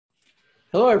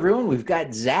Hello, everyone. We've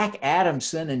got Zach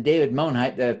Adamson and David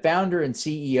Monheit, the founder and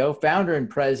CEO, founder and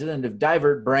president of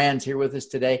DivertBrands, here with us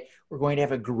today. We're going to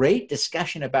have a great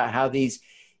discussion about how these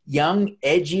young,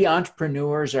 edgy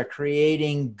entrepreneurs are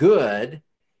creating good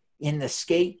in the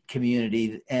skate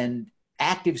community and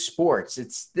active sports.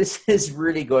 This is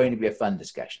really going to be a fun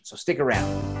discussion. So stick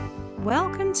around.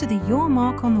 Welcome to the Your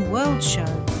Mark on the World show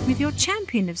with your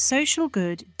champion of social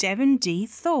good, Devon D.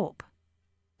 Thorpe.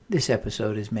 This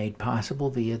episode is made possible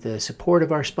via the support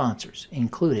of our sponsors,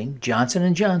 including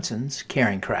Johnson & Johnson's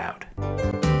Caring Crowd.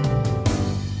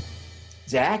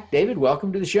 Zach, David,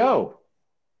 welcome to the show.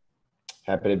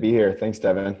 Happy to be here. Thanks,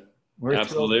 Devin.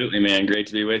 Absolutely, man. Great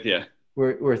to be with you.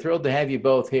 We're thrilled to have you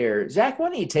both here. Zach, why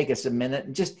don't you take us a minute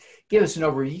and just give us an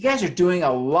overview? You guys are doing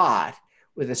a lot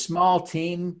with a small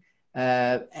team.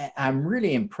 I'm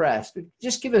really impressed. But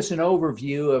just give us an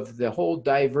overview of the whole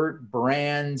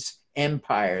DivertBrands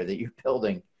empire that you're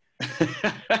building.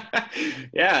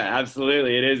 Yeah,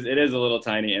 absolutely. It is a little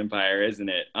tiny empire, isn't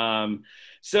it?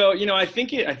 So, I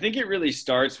think it really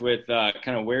starts with kind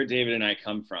of where David and I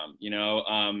come from.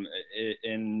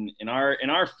 In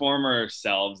our former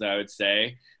selves, I would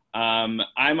say.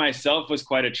 I myself was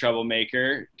quite a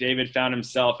troublemaker. David found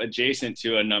himself adjacent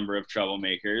to a number of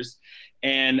troublemakers.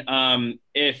 And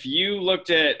if you looked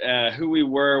at who we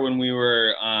were when we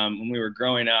were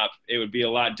growing up, it would be a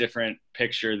lot different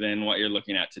picture than what you're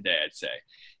looking at today, I'd say.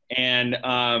 And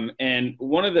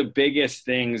one of the biggest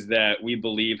things that we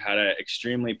believe had an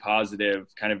extremely positive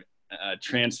kind of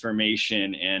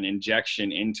transformation and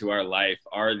injection into our life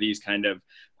are these kind of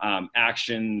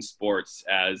action sports,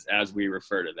 as we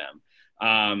refer to them.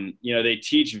 They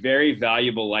teach very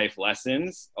valuable life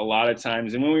lessons a lot of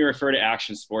times. And when we refer to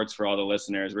action sports for all the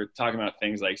listeners, we're talking about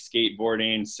things like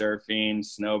skateboarding, surfing,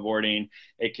 snowboarding.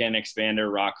 It can expand to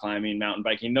rock climbing, mountain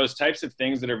biking, those types of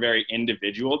things that are very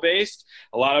individual based.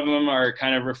 A lot of them are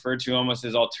kind of referred to almost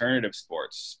as alternative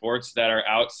sports that are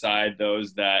outside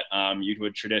those that you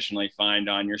would traditionally find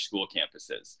on your school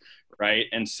campuses. Right.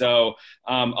 And so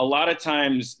a lot of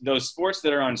times those sports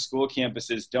that are on school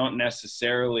campuses don't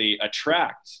necessarily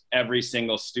attract every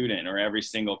single student or every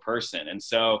single person. And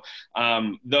so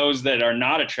those that are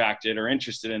not attracted or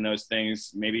interested in those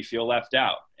things maybe feel left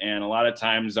out. And a lot of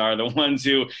times are the ones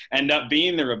who end up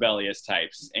being the rebellious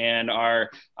types and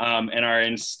are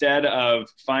instead of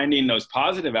finding those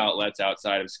positive outlets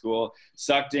outside of school,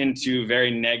 sucked into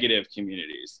very negative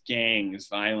communities, gangs,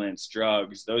 violence,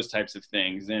 drugs, those types of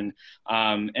things. And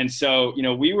so,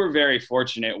 we were very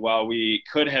fortunate while we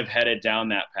could have headed down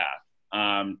that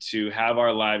path to have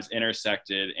our lives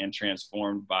intersected and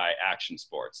transformed by action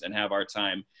sports and have our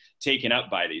time taken up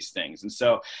by these things. And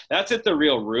so that's at the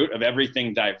real root of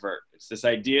everything Divert. It's this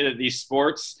idea that these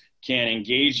sports can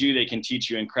engage you. They can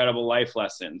teach you incredible life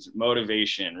lessons,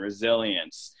 motivation,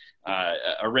 resilience,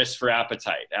 a risk for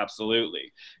appetite.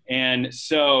 Absolutely. And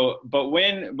so, but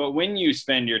when you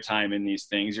spend your time in these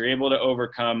things, you're able to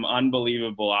overcome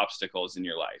unbelievable obstacles in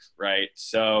your life. Right.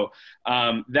 So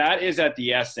that is at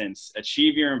the essence,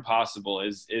 achieve your impossible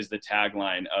is the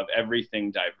tagline of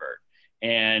everything Divert.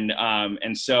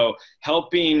 And so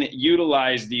helping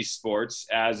utilize these sports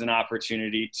as an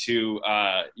opportunity to,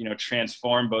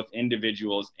 transform both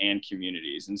individuals and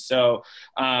communities. And so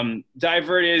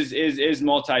Divert is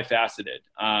multifaceted.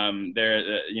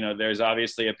 There's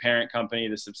obviously a parent company.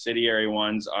 The subsidiary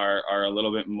ones are a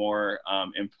little bit more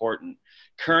important.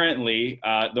 Currently,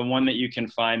 the one that you can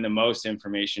find the most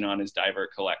information on is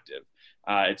Divert Collective.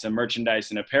 It's a merchandise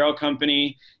and apparel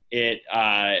company. It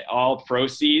all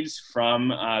proceeds from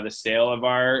the sale of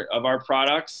our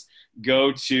products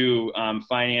go to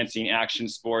financing action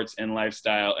sports and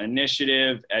lifestyle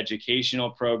initiative,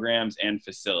 educational programs, and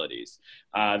facilities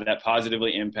that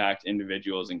positively impact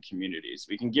individuals and communities.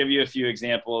 We can give you a few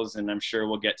examples, and I'm sure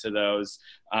we'll get to those.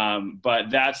 But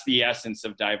that's the essence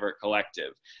of Divert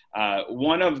Collective.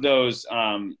 One of those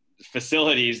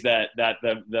facilities that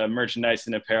the merchandise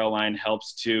and apparel line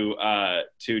helps to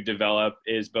develop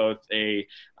is both a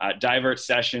Divert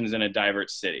Sessions and a Divert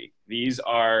City. These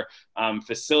are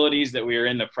facilities that we are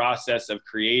in the process of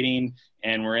creating,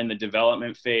 and we're in the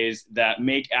development phase that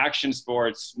make action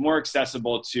sports more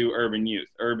accessible to urban youth.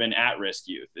 Urban at-risk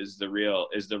youth is the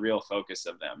real focus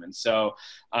of them. And so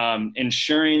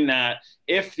ensuring that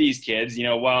if these kids,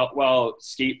 while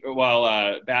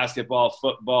basketball,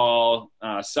 football,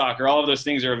 soccer, all of those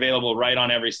things are available right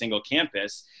on every single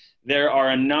campus, there are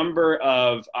a number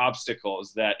of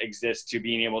obstacles that exist to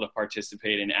being able to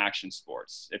participate in action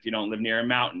sports. If you don't live near a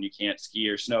mountain, you can't ski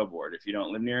or snowboard. If you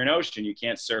don't live near an ocean, you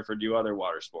can't surf or do other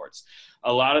water sports.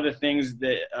 A lot of the things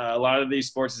that a lot of these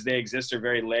sports as they exist are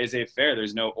very laissez-faire.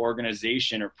 There's no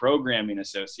organization or programming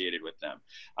associated with them.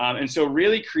 And so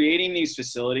really creating these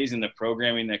facilities and the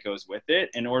programming that goes with it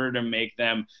in order to make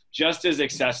them just as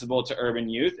accessible to urban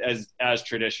youth as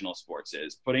traditional sports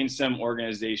is, putting some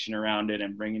organization around it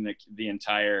and bringing the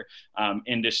entire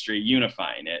industry,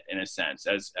 unifying it in a sense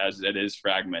as it is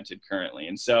fragmented currently.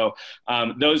 And so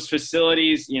those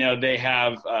facilities, they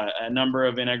have a number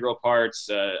of integral parts,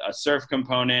 a surf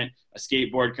component, a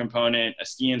skateboard component, a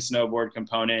ski and snowboard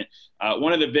component.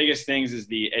 One of the biggest things is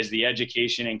the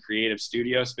education and creative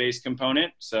studio space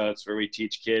component. So it's where we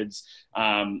teach kids,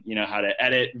 how to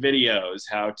edit videos,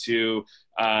 how to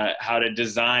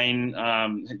design,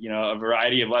 a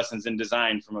variety of lessons in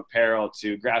design, from apparel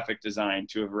to graphic design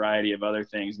to a variety of other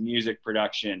things, music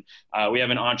production. We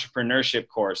have an entrepreneurship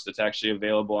course that's actually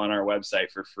available on our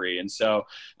website for free. And so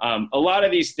a lot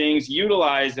of these things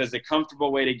utilized as a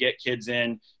comfortable way to get kids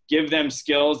in, give them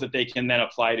skills that they can then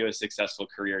apply to a successful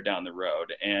career down the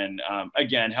road. And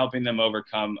again, helping them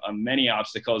overcome many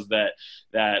obstacles that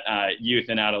youth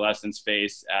and adolescents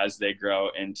face as they grow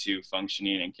into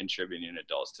functioning and contributing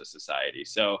adults to society.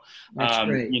 So,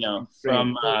 from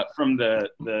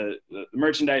the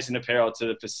merchandise and apparel to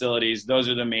the facilities, those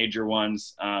are the major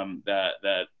ones that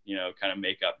kind of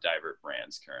make up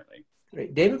DivertBrands currently.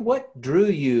 Great. David, what drew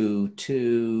you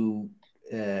to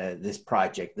this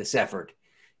project, this effort?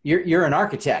 You're an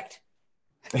architect.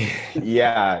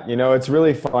 Yeah. It's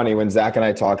really funny when Zach and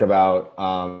I talk about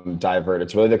Divert,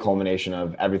 it's really the culmination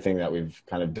of everything that we've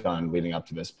kind of done leading up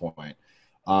to this point.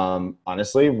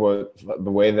 Honestly,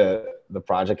 the way the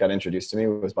project got introduced to me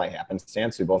was by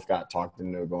happenstance. We both got talked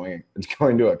into going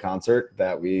to a concert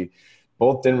that we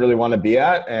both didn't really want to be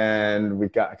at, and we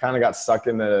kind of got stuck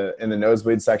in the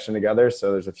nosebleed section together.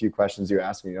 So there's a few questions you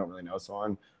ask me you don't really know. So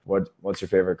on, what's your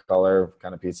favorite color? What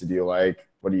kind of pizza do you like?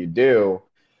 What do you do?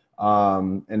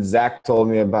 And Zach told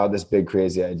me about this big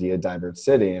crazy idea, Divert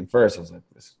City. And first I was like,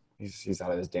 he's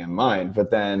out of his damn mind.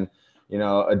 But then,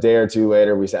 a day or two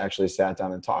later, we actually sat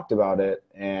down and talked about it.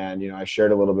 And, I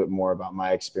shared a little bit more about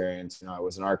my experience. I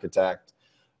was an architect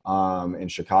in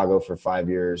Chicago for 5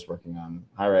 years, working on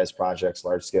high-rise projects,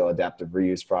 large-scale adaptive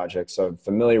reuse projects. So I'm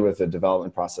familiar with the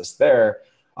development process there.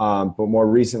 But more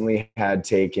recently had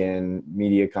taken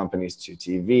media companies to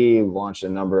TV, launched a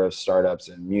number of startups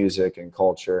in music and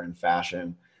culture and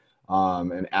fashion,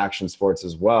 and action sports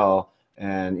as well.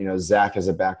 And, Zach has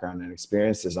a background in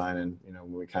experience design, and,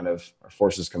 when we kind of, our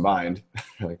forces combined,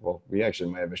 we're like, well, we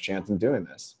actually might have a chance in doing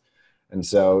this. And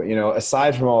so,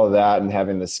 aside from all of that and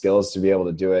having the skills to be able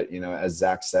to do it, as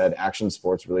Zach said, action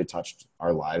sports really touched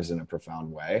our lives in a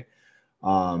profound way.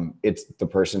 It's the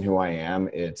person who I am.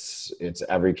 It's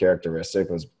every characteristic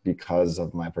was because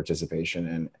of my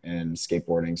participation in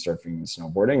skateboarding, surfing, and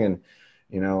snowboarding. And,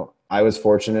 I was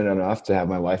fortunate enough to have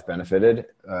my life benefited,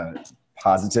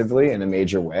 positively in a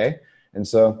major way. And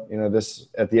so, this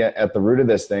at the root of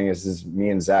this thing is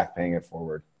me and Zach paying it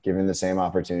forward, giving the same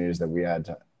opportunities that we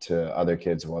had to other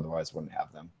kids who otherwise wouldn't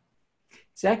have them.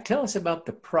 Zach, tell us about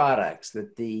the products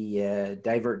that the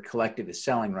Divert Collective is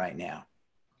selling right now.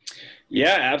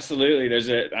 Yeah,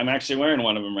 absolutely. I'm actually wearing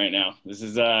one of them right now. This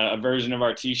is a version of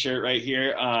our T-shirt right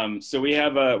here. So we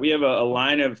have a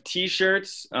line of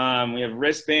T-shirts. We have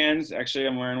wristbands. Actually,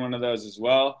 I'm wearing one of those as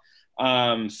well.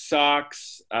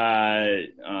 Socks,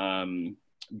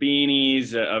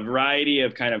 beanies, a variety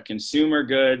of kind of consumer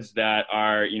goods that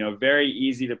are, very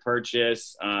easy to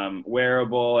purchase,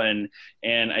 wearable. And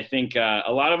I think a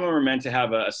lot of them are meant to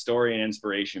have a story and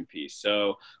inspiration piece.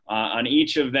 So on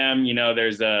each of them,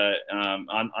 there's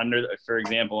for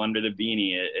example, under the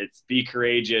beanie, it's be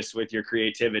courageous with your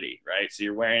creativity, right? So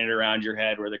you're wearing it around your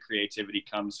head where the creativity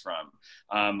comes from.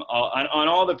 On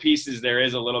all the pieces, there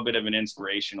is a little bit of an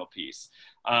inspirational piece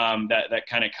that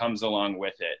kind of comes along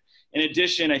with it. In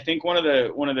addition, I think one of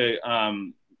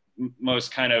the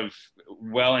most kind of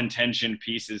well-intentioned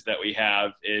pieces that we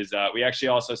have is we actually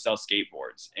also sell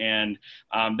skateboards, and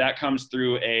that comes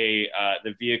through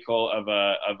the vehicle of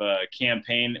a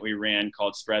campaign that we ran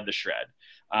called Spread the Shred.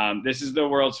 This is the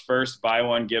world's first buy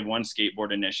one, give one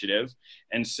skateboard initiative.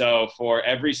 And so for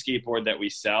every skateboard that we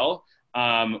sell,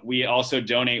 we also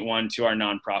donate one to our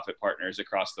nonprofit partners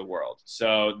across the world.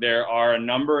 So there are a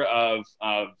number of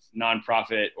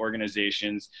nonprofit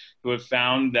organizations who have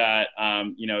found that,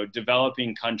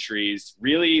 developing countries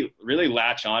really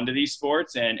latch onto these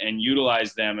sports and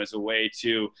utilize them as a way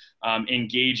to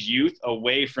engage youth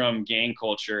away from gang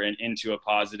culture and into a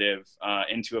positive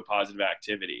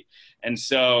activity. And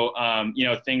so,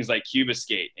 things like Cuba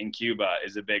Skate in Cuba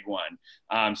is a big one.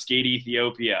 Skate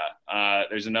Ethiopia.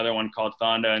 There's another one called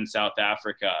Thonda in South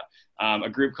Africa. A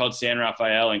group called San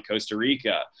Rafael in Costa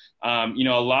Rica. A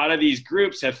lot of these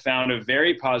groups have found a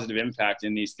very positive impact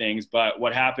in these things, but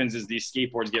what happens is these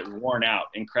skateboards get worn out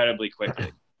incredibly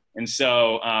quickly. And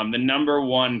so the number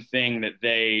one thing that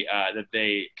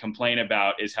they complain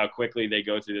about is how quickly they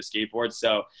go through the skateboard.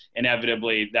 So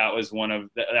inevitably, that was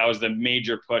the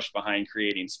major push behind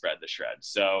creating Spread the Shred.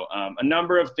 So a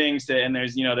number of things and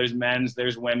there's men's,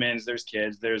 there's women's, there's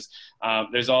kids, there's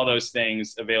all those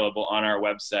things available on our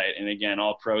website. And again,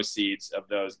 all proceeds of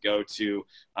those go to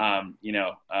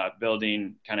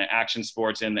building kind of action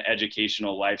sports in the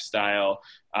educational lifestyle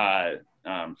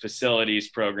facilities,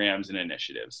 programs, and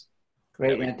initiatives.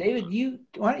 Great. Now, David,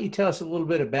 why don't you tell us a little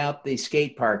bit about the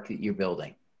skate park that you're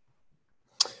building?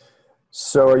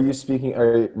 So are you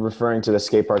referring to the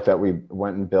skate park that we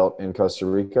went and built in Costa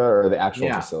Rica, or the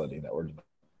actual facility that we're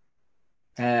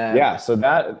developing? So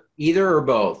that either or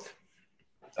both.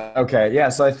 Okay. Yeah.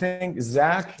 So I think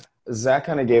Zach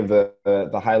kind of gave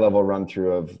the high level run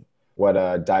through of what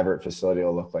a Divert facility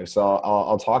will look like. So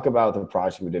I'll talk about the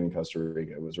project we did in Costa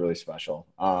Rica. It was really special.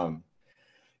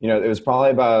 It was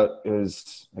probably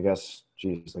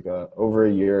over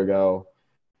a year ago.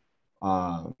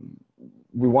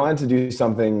 We wanted to do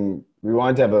something. We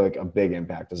wanted to have a big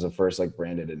impact as a first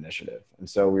branded initiative. And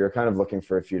so we were kind of looking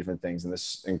for a few different things. And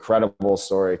this incredible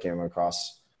story came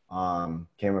across our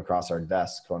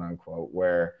desk, quote unquote,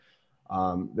 where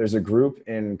there's a group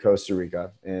in Costa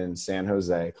Rica in San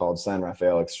Jose called San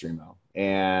Rafael Extremo.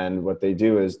 And what they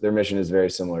do is their mission is very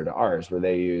similar to ours, where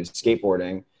they use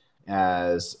skateboarding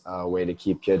as a way to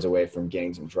keep kids away from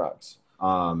gangs and drugs.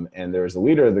 And there was the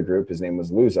leader of the group. His name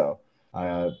was Luzo,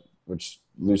 which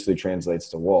loosely translates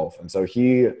to wolf. And so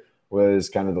he was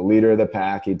kind of the leader of the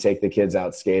pack. He'd take the kids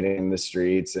out skating in the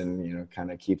streets and, kind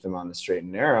of keep them on the straight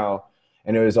and narrow.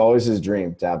 And it was always his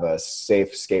dream to have a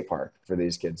safe skate park for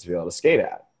these kids to be able to skate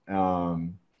at.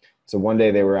 So one day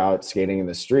they were out skating in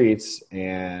the streets,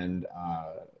 and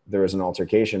there was an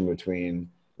altercation between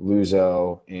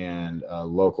Luzo and a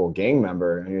local gang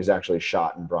member, and he was actually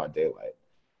shot in broad daylight.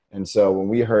 And so when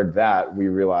we heard that, we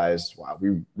realized, wow,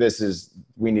 we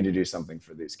need to do something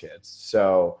for these kids.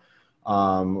 So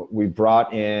we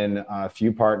brought in a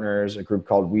few partners, a group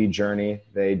called We Journey.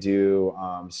 They do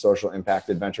social impact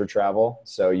adventure travel.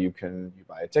 So you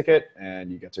buy a ticket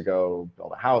and you get to go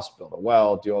build a house, build a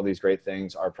well, do all these great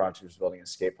things. Our project was building a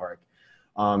skate park.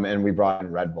 And we brought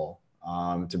in Red Bull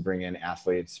to bring in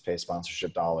athletes, pay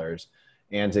sponsorship dollars.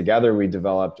 And together we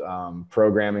developed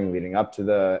programming leading up to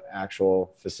the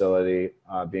actual facility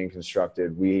being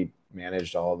constructed. We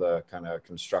managed all the kind of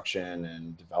construction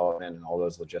and development and all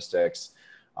those logistics.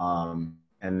 And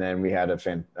then we had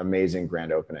an amazing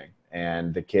grand opening,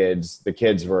 and the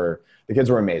kids were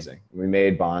amazing. We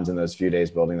made bonds in those few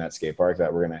days building that skate park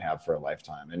that we're going to have for a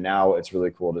lifetime. And now it's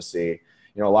really cool to see,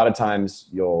 a lot of times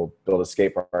you'll build a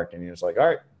skate park and you're just like, all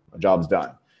right, my job's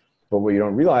done. But what you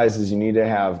don't realize is you need to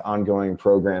have ongoing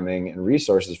programming and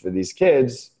resources for these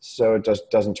kids so it just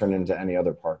doesn't turn into any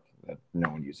other park that no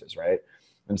one uses, right?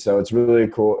 And so it's really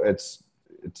cool. It's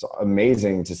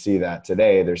amazing to see that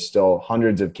today there's still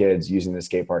hundreds of kids using the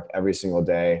skate park every single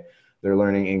day. They're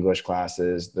learning English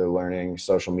classes. They're learning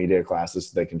social media classes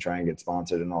so they can try and get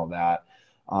sponsored and all that.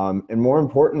 And more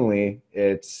importantly,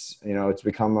 it's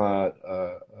become a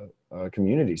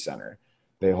community center.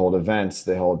 They hold events,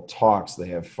 they hold talks, they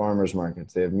have farmers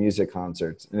markets, they have music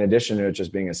concerts, in addition to it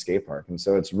just being a skate park. And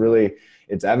so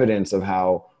it's evidence of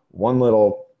how one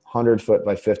little 100-foot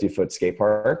by 50-foot skate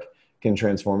park can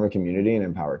transform a community and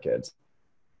empower kids.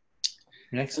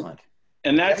 Excellent.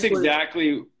 And that's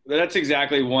exactly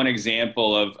one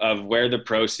example of where the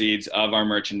proceeds of our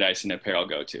merchandise and apparel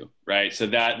go to, right? So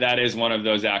that is one of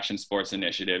those action sports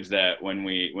initiatives that when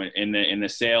in the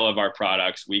sale of our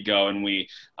products, we go and we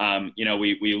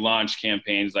launch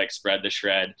campaigns like Spread the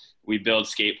Shred. We build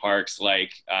skate parks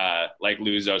like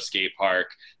Luzo Skate Park.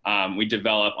 We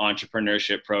develop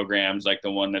entrepreneurship programs like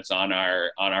the one that's on our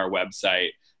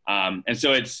website. And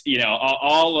so it's,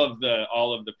 all of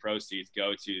the proceeds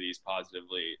go to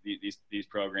these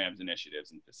programs,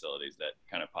 initiatives, and facilities that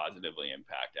kind of positively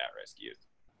impact at-risk youth.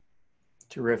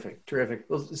 Terrific.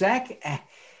 Well, Zach,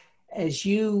 as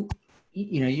you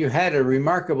You had a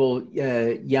remarkable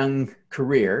young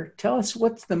career. Tell us,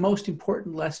 what's the most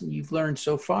important lesson you've learned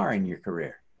so far in your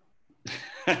career?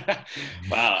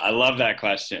 Wow, I love that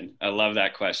question. I love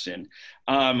that question.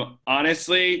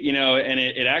 Honestly, and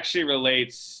it actually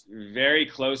relates very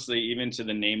closely even to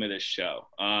the name of this show.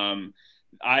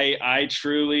 I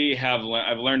truly I've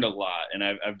learned a lot, and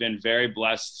I've been very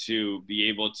blessed to be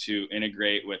able to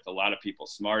integrate with a lot of people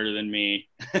smarter than me,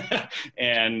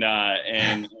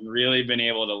 and really been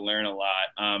able to learn a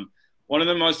lot. One of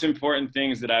the most important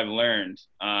things that I've learned,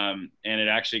 and it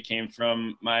actually came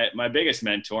from my biggest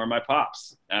mentor, my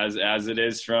pops, as it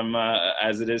is for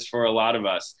a lot of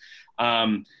us.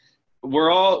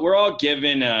 We're all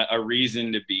given a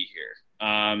reason to be here.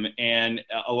 And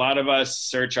a lot of us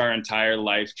search our entire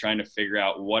life trying to figure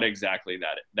out what exactly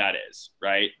that is,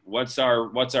 right? What's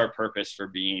our purpose for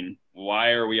being?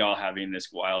 Why are we all having this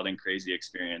wild and crazy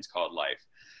experience called life?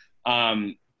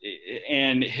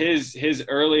 And his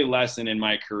early lesson in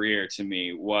my career to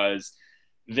me was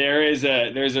there's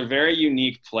a very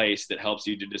unique place that helps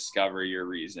you to discover your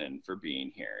reason for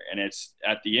being here. And it's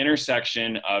at the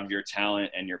intersection of your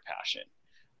talent and your passion.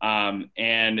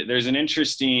 And there's an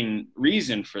interesting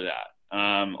reason for that.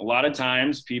 A lot of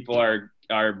times people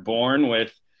are born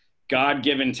with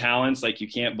God-given talents like you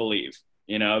can't believe.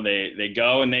 They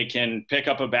go and they can pick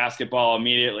up a basketball,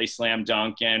 immediately slam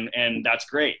dunk, and that's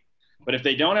great. But if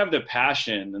they don't have the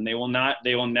passion, then they will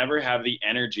never have the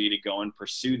energy to go and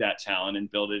pursue that talent and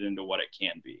build it into what it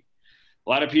can be. A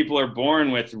lot of people are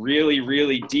born with really,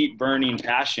 really deep burning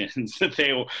passions that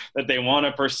they want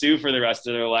to pursue for the rest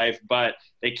of their life, but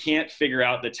they can't figure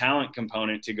out the talent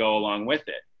component to go along with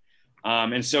it.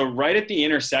 And so right at the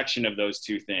intersection of those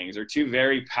two things are two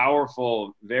very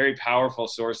powerful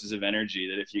sources of energy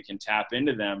that if you can tap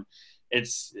into them,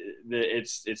 it's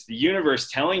the universe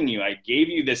telling you, I gave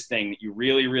you this thing that you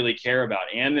really, really care about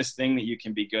and this thing that you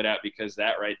can be good at, because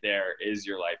that right there is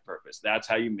your life purpose. That's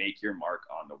how you make your mark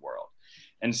on the world.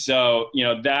 And so,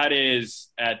 that is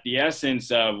at the essence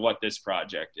of what this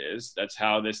project is. That's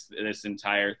how this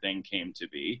entire thing came to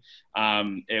be.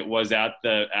 It was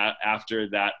after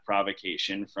that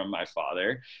provocation from my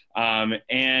father, and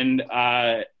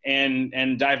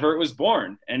Divert was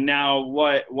born. And now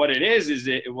what it is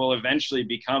it will eventually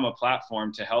become a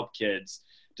platform to help kids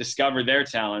discover their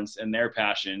talents and their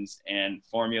passions and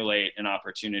formulate an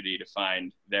opportunity to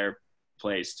find their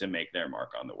place to make their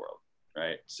mark on the world.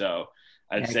 Right. So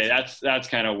I'd say that's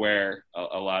kind of where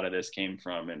a lot of this came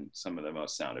from and some of the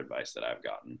most sound advice that I've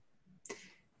gotten.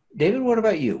 David, what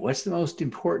about you? What's the most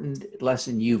important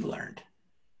lesson you've learned?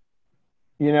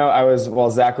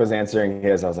 While Zach was answering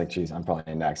his, I was like, geez, I'm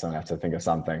probably next. I'm gonna have to think of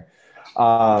something.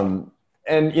 And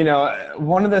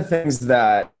one of the things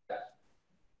that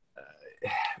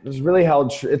was really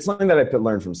held true, it's something that I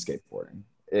learned from skateboarding,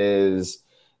 is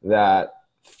that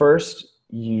first,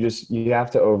 you have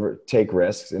to take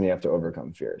risks and you have to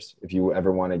overcome fears if you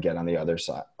ever want to get on the other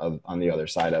side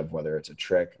of whether it's a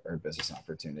trick or a business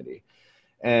opportunity.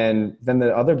 And then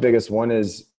the other biggest one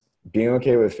is being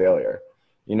okay with failure.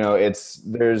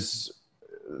 There's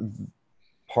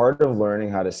part of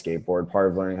learning how to skateboard,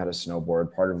 part of learning how to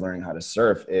snowboard, part of learning how to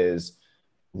surf is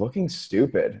looking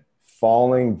stupid,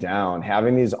 falling down,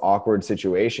 having these awkward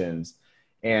situations,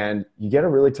 and you get a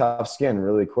really tough skin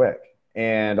really quick.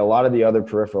 And a lot of the other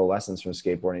peripheral lessons from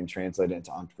skateboarding translate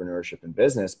into entrepreneurship and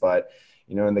business. But,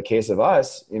 in the case of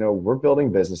us, we're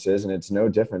building businesses, and it's no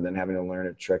different than having to learn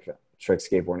a trick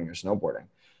skateboarding or snowboarding.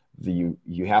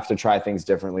 You have to try things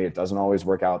differently. It doesn't always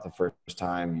work out the first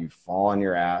time. You fall on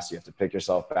your ass. You have to pick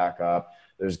yourself back up.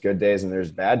 There's good days and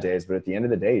there's bad days, but at the end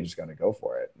of the day, you just got to go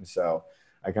for it. And so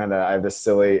I have this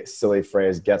silly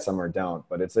phrase, get some or don't,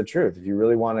 but it's the truth. If you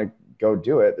really want to go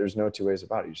do it, there's no two ways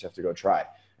about it. You just have to go try.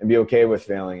 And be okay with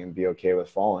failing and be okay with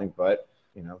falling. But,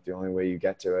 the only way you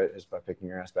get to it is by picking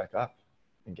your ass back up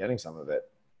and getting some of it.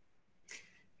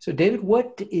 So, David,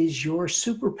 what is your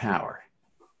superpower?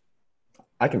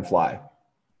 I can fly.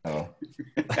 Oh.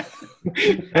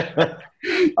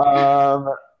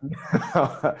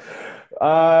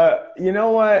 You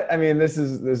know what? I mean, this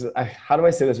is how do I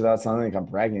say this without sounding like I'm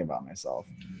bragging about myself?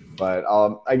 But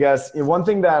I guess one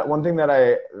thing that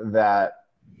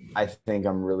I think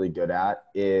I'm really good at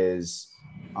is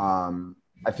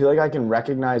I feel like I can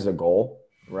recognize a goal,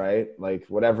 right? Like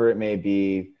whatever it may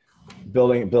be,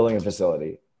 building a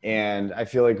facility. And I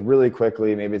feel like really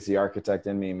quickly, maybe it's the architect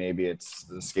in me, maybe it's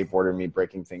the skateboarder in me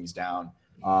breaking things down.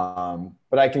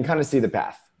 But I can kind of see the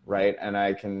path, right? And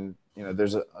I can,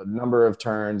 there's a number of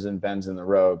turns and bends in the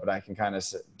road, but I can kind of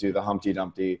do the Humpty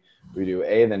Dumpty. We do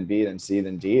A, then B, then C,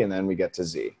 then D, and then we get to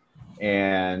Z.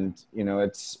 And,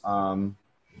 it's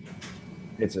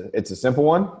It's a simple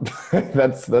one.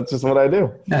 That's just what I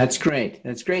do. That's great.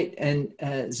 That's great. And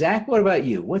Zach, what about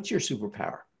you? What's your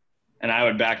superpower? And I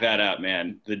would back that up,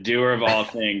 man. The doer of all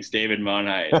things, David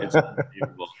Monheit. It's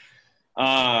unbelievable.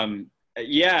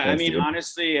 Yeah, I mean,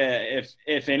 honestly,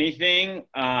 if anything,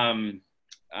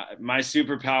 my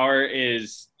superpower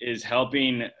is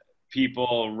helping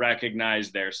people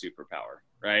recognize their superpower,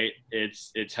 right?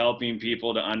 It's helping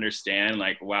people to understand,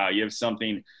 like, wow, you have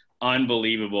something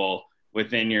unbelievable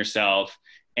within yourself.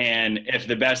 And if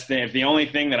the only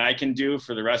thing that I can do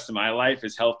for the rest of my life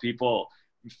is help people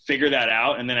figure that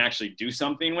out and then actually do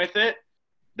something with it,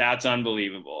 that's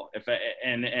unbelievable.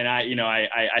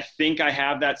 I think I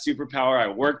have that superpower. I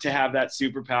work to have that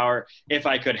superpower. If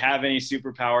I could have any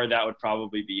superpower, that would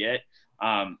probably be it.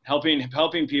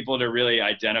 Helping people to really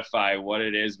identify what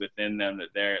it is within them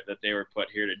that they were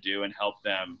put here to do, and help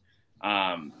them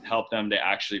to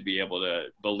actually be able to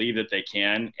believe that they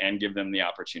can, and give them the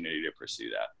opportunity to pursue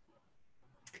that.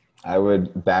 I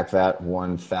would back that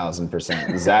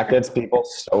 1,000%. Zach gets people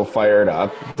so fired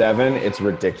up. Devin, it's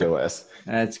ridiculous.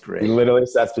 That's great. He literally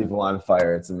sets people on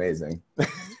fire. It's amazing.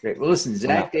 That's great. Well, listen,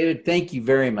 Zach, David, thank you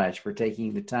very much for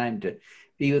taking the time to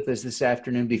be with us this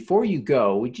afternoon. Before you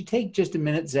go, would you take just a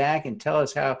minute, Zach, and tell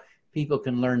us how people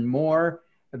can learn more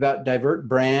about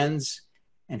DivertBrands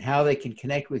and how they can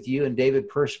connect with you and David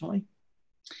personally?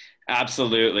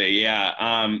 Absolutely. Yeah.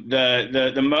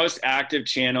 The most active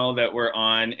channel that we're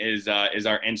on is our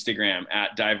Instagram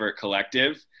at Divert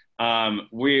Collective.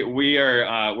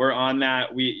 We're on that.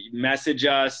 Message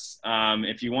us.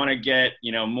 If you want to get,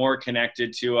 more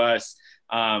connected to us,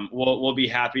 we'll be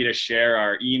happy to share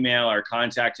our email, our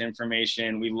contact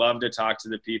information. We love to talk to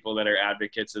the people that are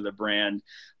advocates of the brand.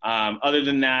 Other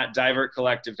than that,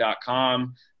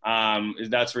 divertcollective.com.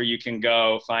 That's where you can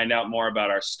go find out more about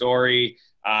our story,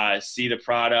 see the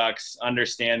products,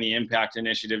 understand the impact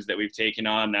initiatives that we've taken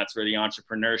on. That's where the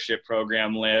entrepreneurship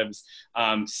program lives.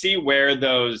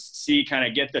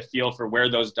 Get the feel for where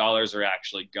those dollars are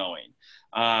actually going.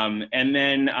 And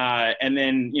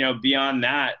then, beyond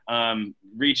that,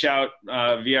 reach out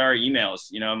via our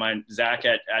emails. Zach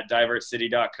at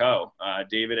divertcity.co,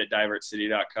 David at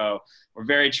divertcity.co. We're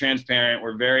very transparent.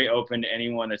 We're very open to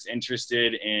anyone that's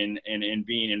interested in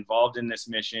being involved in this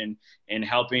mission, and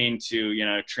helping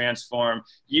to, transform,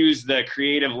 use the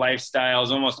creative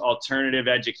lifestyles, almost alternative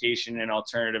education and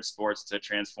alternative sports to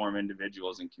transform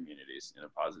individuals and communities in a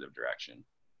positive direction.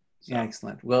 So.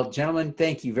 Excellent. Well, gentlemen,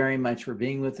 thank you very much for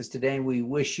being with us today. And we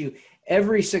wish you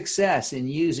every success in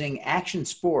using action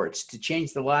sports to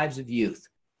change the lives of youth.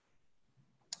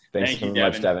 Thanks so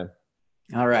much, Devin.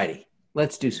 All righty.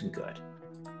 Let's do some good.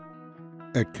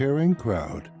 At Caring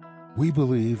Crowd, we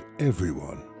believe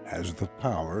everyone has the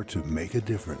power to make a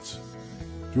difference.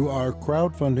 Through our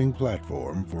crowdfunding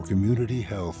platform for community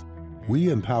health, we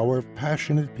empower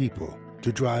passionate people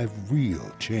to drive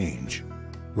real change.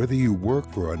 Whether you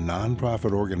work for a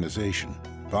nonprofit organization,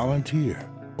 volunteer,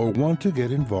 or want to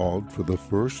get involved for the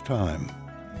first time,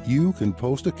 you can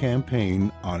post a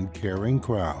campaign on Caring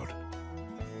Crowd.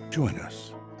 Join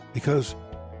us, because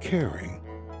caring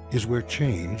is where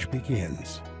change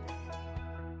begins.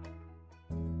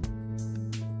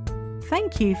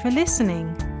 Thank you for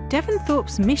listening.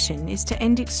 Devonthorpe's mission is to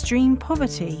end extreme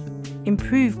poverty,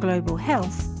 improve global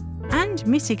health, and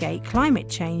mitigate climate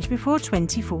change before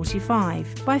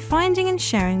 2045 by finding and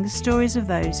sharing the stories of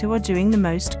those who are doing the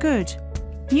most good.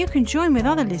 You can join with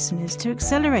other listeners to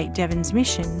accelerate Devon's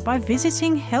mission by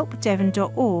visiting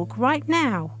helpdevon.org right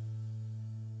now.